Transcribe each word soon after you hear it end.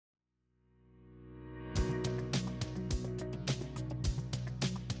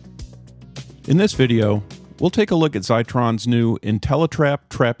In this video, we'll take a look at Xitron's new IntelliTrap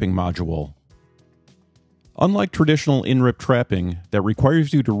trapping module. Unlike traditional in-rip trapping that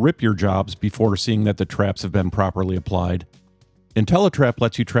requires you to rip your jobs before seeing that the traps have been properly applied, IntelliTrap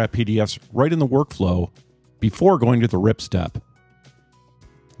lets you trap PDFs right in the workflow before going to the rip step.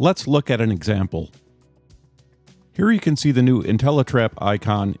 Let's look at an example. Here you can see the new IntelliTrap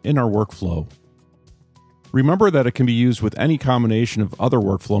icon in our workflow. Remember that it can be used with any combination of other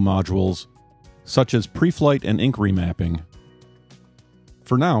workflow modules, such as preflight and ink remapping.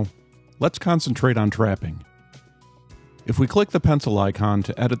 For now, let's concentrate on trapping. If we click the pencil icon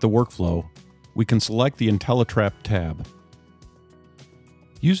to edit the workflow, we can select the IntelliTrap tab.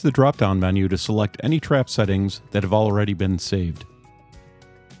 Use the drop-down menu to select any trap settings that have already been saved.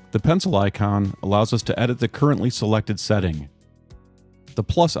 The pencil icon allows us to edit the currently selected setting. The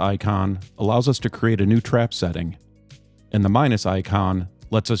plus icon allows us to create a new trap setting, and the minus icon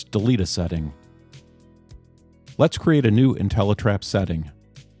lets us delete a setting. Let's create a new IntelliTrap setting.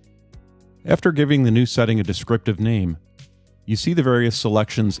 After giving the new setting a descriptive name, you see the various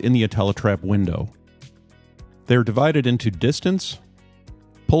selections in the IntelliTrap window. They are divided into distance,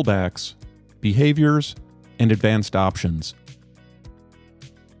 pullbacks, behaviors, and advanced options.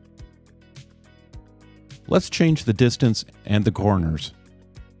 Let's change the distance and the corners.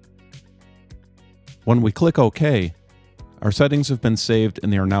 When we click OK, our settings have been saved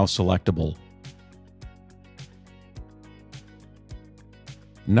and they are now selectable.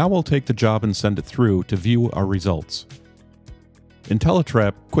 Now we'll take the job and send it through to view our results.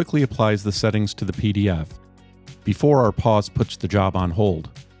 IntelliTrap quickly applies the settings to the PDF before our pause puts the job on hold.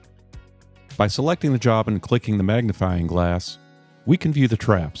 By selecting the job and clicking the magnifying glass, we can view the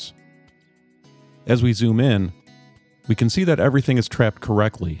traps. As we zoom in, we can see that everything is trapped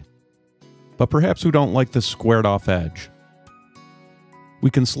correctly, but perhaps we don't like this squared off edge. We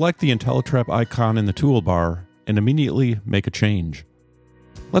can select the IntelliTrap icon in the toolbar and immediately make a change.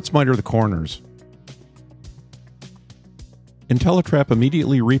 Let's miter the corners. IntelliTrap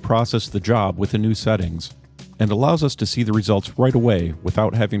immediately reprocessed the job with the new settings and allows us to see the results right away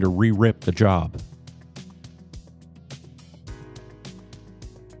without having to re-rip the job.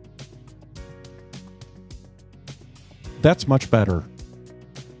 That's much better.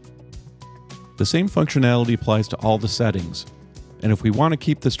 The same functionality applies to all the settings, and if we want to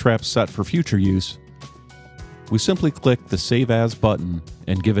keep this trap set for future use, we simply click the Save As button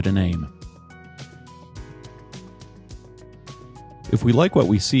and give it a name. If we like what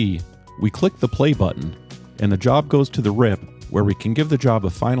we see, we click the Play button, and the job goes to the rip, where we can give the job a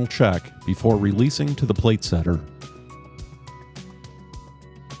final check before releasing to the plate setter.